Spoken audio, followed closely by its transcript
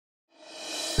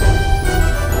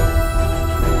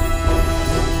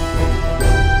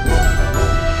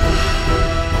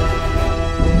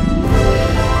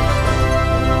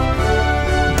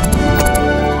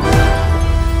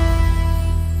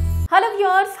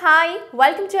Hi,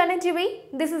 welcome to NNTV.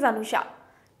 This is Anusha.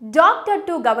 Doctor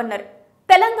to Governor.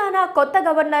 Telangana కొత్త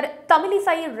governor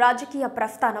Tamilisai రాజకీయ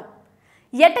ప్రస్థానం.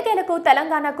 ఎట్టకేలకు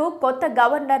తెలంగాణకు కొత్త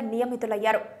గవర్నర్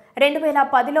నియమితులయ్యారు.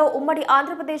 2010లో ఉమ్మడి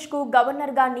ఆంధ్రప్రదేశ్కు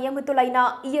గవర్నర్గా నియమితులైన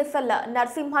ఈఎస్ఎల్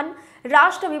నరసింహన్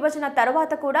రాష్ట్ర విభజన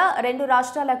తర్వాత కూడా 2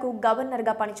 రాష్ట్రాలకు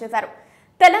గవర్నర్గా పనిచేశారు.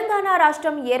 తెలంగాణ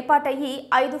రాష్ట్రం ఏర్పాటయ్యి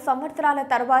 5 సంవత్సరాల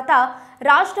తర్వాత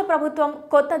రాష్ట్ర ప్రభుత్వం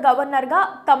కొత్త గవర్నర్గా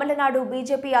తమిళనాడు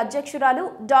బీజేపీ అధ్యక్షురాలు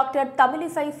డాక్టర్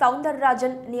తమిలిసై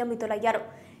సౌందరరాజన్ నియమితులయ్యారు.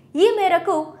 ఈ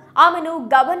మేరకు ఆమెను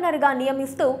గవర్నర్గా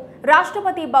నియమిస్తూ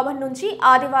రాష్ట్రపతి భవన్ నుంచి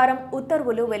ఆదివారం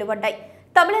ఉత్తర్వులు వెలువడ్డాయి.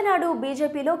 తమిళనాడు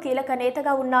బీజేపీలో కీలక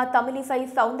నేతగా ఉన్న తమిలిసై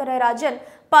సౌందరరాజన్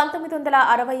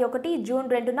 1961 జూన్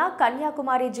 2న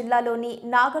కన్యాకుమారి జిల్లాలోని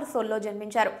నాగర్సోల్లో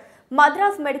జన్మించారు.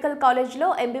 మద్రాస్ మెడికల్ కాలేజ్లో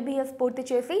ఎంబీబీఎస్ పూర్తి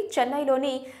చేసి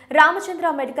చెన్నైలోని రామచంద్ర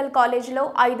మెడికల్ కాలేజ్లో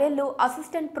 5 ఏళ్లు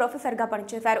అసిస్టెంట్ ప్రొఫెసర్గా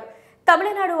పనిచేశారు.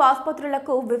 తమిళనాడు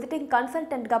ఆసుపత్రులకు విజిటింగ్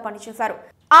కన్సల్టెంట్గా పనిచేశారు.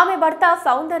 ఆమె భర్త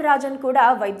సౌందరరాజన్ కూడా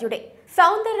వైద్యుడే.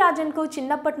 సౌందరరాజన్కు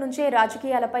చిన్నప్పటి నుంచే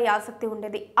రాజకీయాలపై ఆసక్తి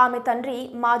ఉండేది. ఆమె తండ్రి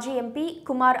మాజీ ఎంపీ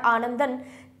కుమార్ ఆనందన్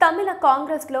తమిళ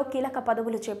కాంగ్రెస్లో కీలక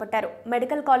పదవులు చేపట్టారు.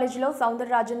 మెడికల్ కాలేజ్లో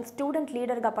సౌందరరాజన్ స్టూడెంట్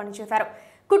లీడర్గా పనిచేశారు.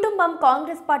 కుటుంబం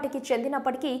కాంగ్రెస్ పార్టీకి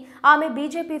చెందినప్పటికీ ఆమె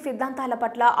బీజేపీ సిద్ధాంతాల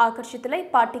పట్ల ఆకర్షితులై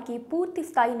పార్టీకి పూర్తి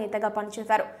స్థాయి నేతగా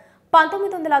పనిచేశారు.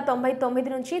 1999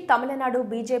 నుంచి తమిళనాడు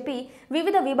బీజేపీ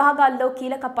వివిధ విభాగాల్లో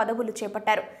కీలక పదవులు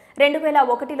చేపట్టారు.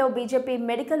 2001లో బీజేపీ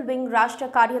మెడికల్ వింగ్ రాష్ట్ర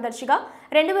కార్యదర్శిగా,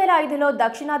 2005లో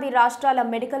దక్షిణాది రాష్ట్రాల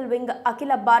మెడికల్ వింగ్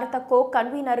అఖిల భారత కో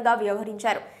కన్వీనర్గా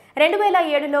వ్యవహరించారు.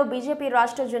 2007లో బీజేపీ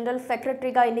రాష్ట్ర జనరల్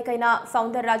సెక్రటరీగా ఎన్నికైన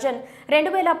Soundararajan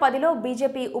 2010లో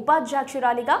BJP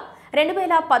ఉపాధ్యక్షురాలిగా,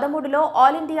 2013లో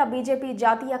all India BJP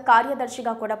జాతీయ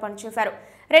కార్యదర్శిగా కూడా పనిచేశారు.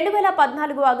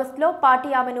 2014 ఆగస్టులో పార్టీ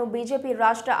ఆమెను బీజేపీ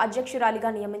రాష్ట్ర అధ్యక్షురాలిగా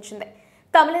నియమించింది.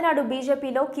 తమిళనాడు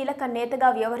బీజేపీలో కీలక నేతగా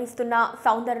వ్యవహరిస్తున్న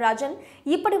సౌందరరాజన్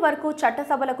ఇప్పటి వరకు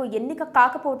చట్టసభలకు ఎన్నిక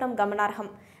కాకపోవడం గమనార్హం.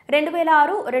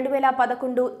 2006,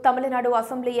 2011 తమిళనాడు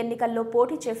అసెంబ్లీ ఎన్నికల్లో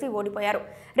పోటీ చేసి ఓడిపోయారు.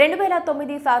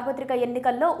 2009 సార్వత్రిక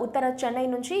ఎన్నికల్లో ఉత్తర చెన్నై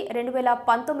నుంచి,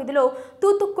 2019లో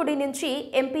తూత్తుక్కుడి నుంచి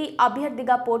ఎంపీ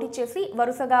అభ్యర్థిగా పోటీ చేసి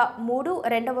వరుసగా 3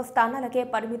 రెండవ స్థానాలకే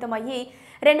పరిమితమయ్యి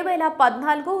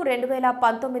 2014,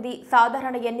 2019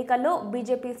 సాధారణ ఎన్నికల్లో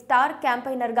బీజేపీ స్టార్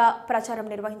క్యాంపెయినర్గా ప్రచారం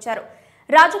నిర్వహించారు.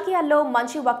 రాజకీయాల్లో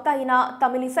మంచి వక్త అయిన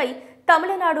తమిళిసై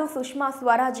తమిళనాడు సుష్మా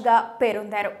స్వరాజ్గా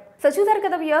పేరొందారు. సో చూసారు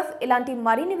కదా వ్యూయర్స్, ఇలాంటి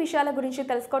మరిన్ని విషయాల గురించి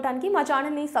తెలుసుకోవడానికి మా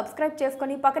ఛానల్ని సబ్స్క్రైబ్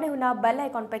చేసుకొని పక్కనే ఉన్న బెల్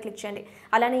ఐకాన్పై క్లిక్ చేయండి.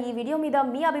 అలానే ఈ వీడియో మీద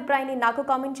మీ అభిప్రాయాన్ని నాకు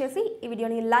కామెంట్ చేసి ఈ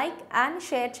వీడియోని లైక్ అండ్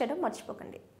షేర్ చేయడం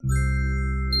మర్చిపోకండి.